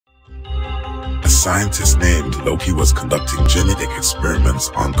A scientist named Loki was conducting genetic experiments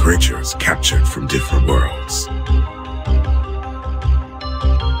on creatures captured from different worlds.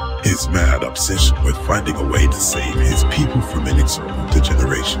 His mad obsession with finding a way to save his people from inexorable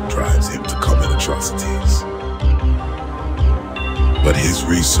degeneration drives him to commit atrocities. But his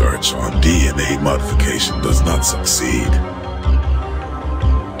research on DNA modification does not succeed.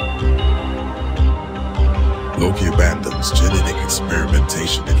 Loki abandons genetic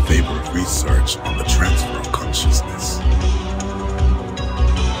experimentation in favor of research on the transfer of consciousness.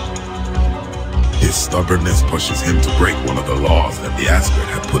 His stubbornness pushes him to break one of the laws that the Asgard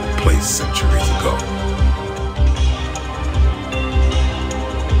had put in place centuries ago.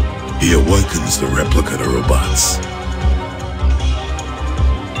 He awakens the replicator robots.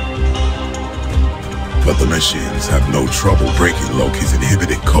 But the machines have no trouble breaking Loki's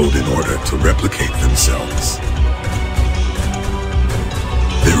inhibited code in order to replicate themselves.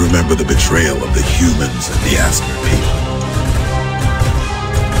 They remember the betrayal of the humans and the Asgard people.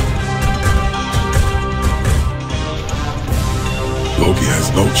 Loki has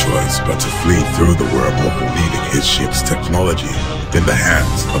no choice but to flee through the wormhole, leaving his ship's technology in the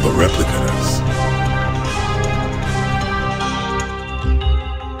hands of the replicators.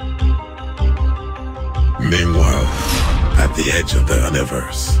 Meanwhile, at the edge of the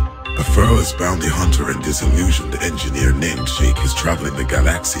universe, a fearless bounty hunter and disillusioned engineer named Jake is traveling the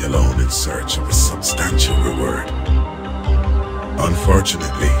galaxy alone in search of a substantial reward.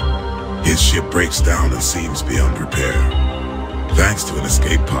 Unfortunately, his ship breaks down and seems beyond repair. Thanks to an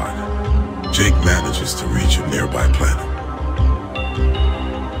escape pod, Jake manages to reach a nearby planet.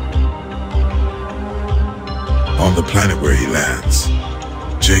 On the planet where he lands,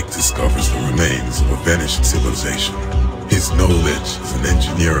 Jake discovers the remains of a vanished civilization. His knowledge as an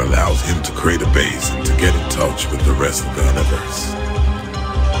engineer allows him to create a base and to get in touch with the rest of the universe.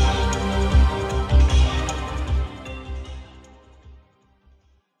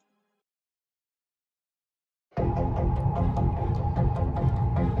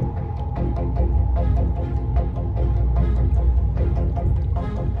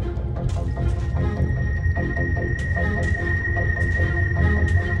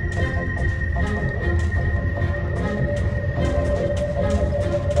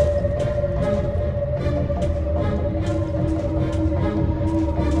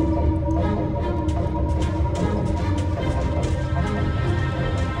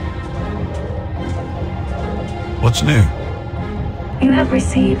 What's new? You have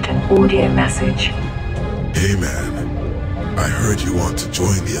received an audio message. Hey man, I heard you want to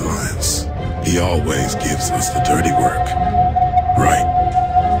join the Alliance. He always gives us the dirty work. Right.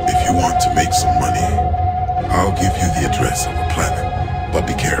 If you want to make some money, I'll give you the address of a planet. But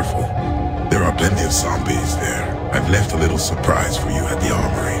be careful. There are plenty of zombies there. I've left a little surprise for you at the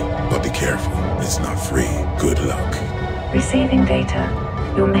armory. But be careful, it's not free. Good luck. Receiving data.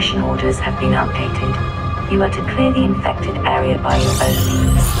 Your mission orders have been updated. You are to clear the infected area by your own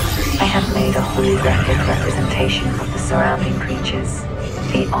means. I have made a holographic representation of the surrounding creatures.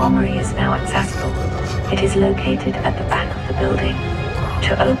 The armory is now accessible. It is located at the back of the building.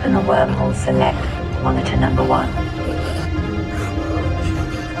 To open the wormhole, select monitor number 1.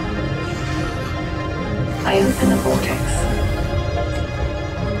 I open the vortex.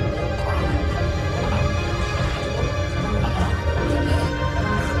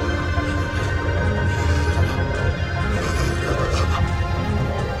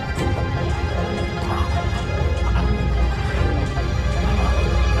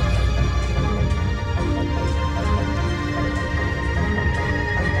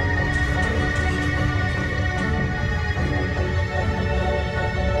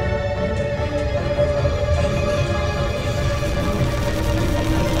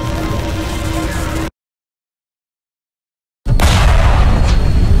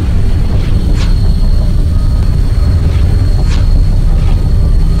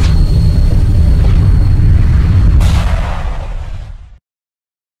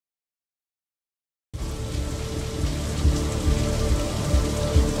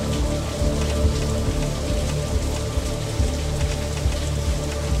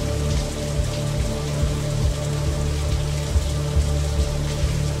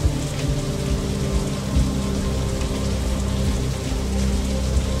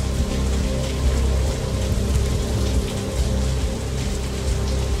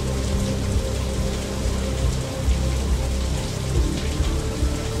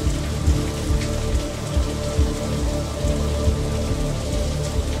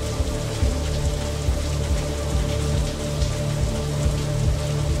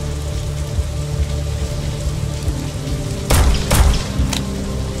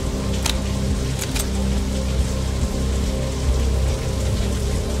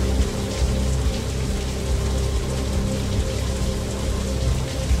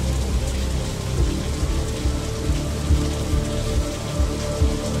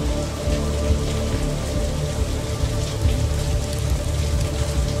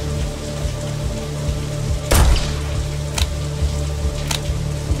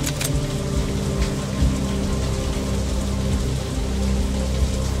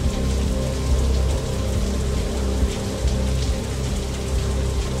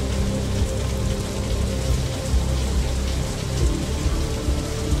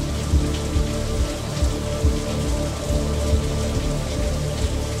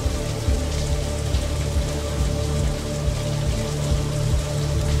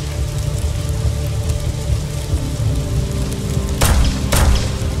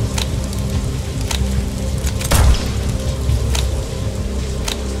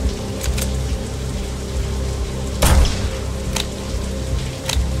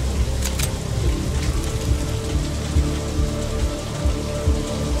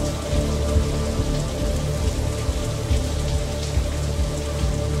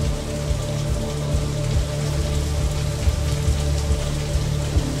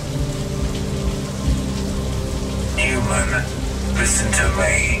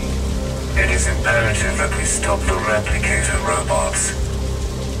 stop the replicator robots.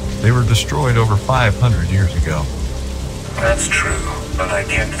 They were destroyed over 500 years ago. That's true, but I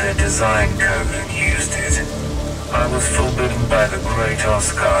kept their design code and used it. I was forbidden by the Great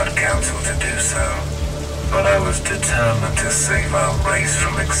Osgard Council to do so, but I was determined to save our race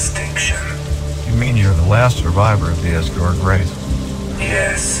from extinction. You mean you're the last survivor of the Asgard race?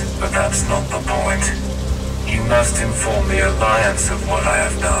 Yes, but that's not the point. You must inform the Alliance of what I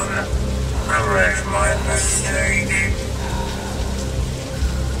have done. Correct my mistake.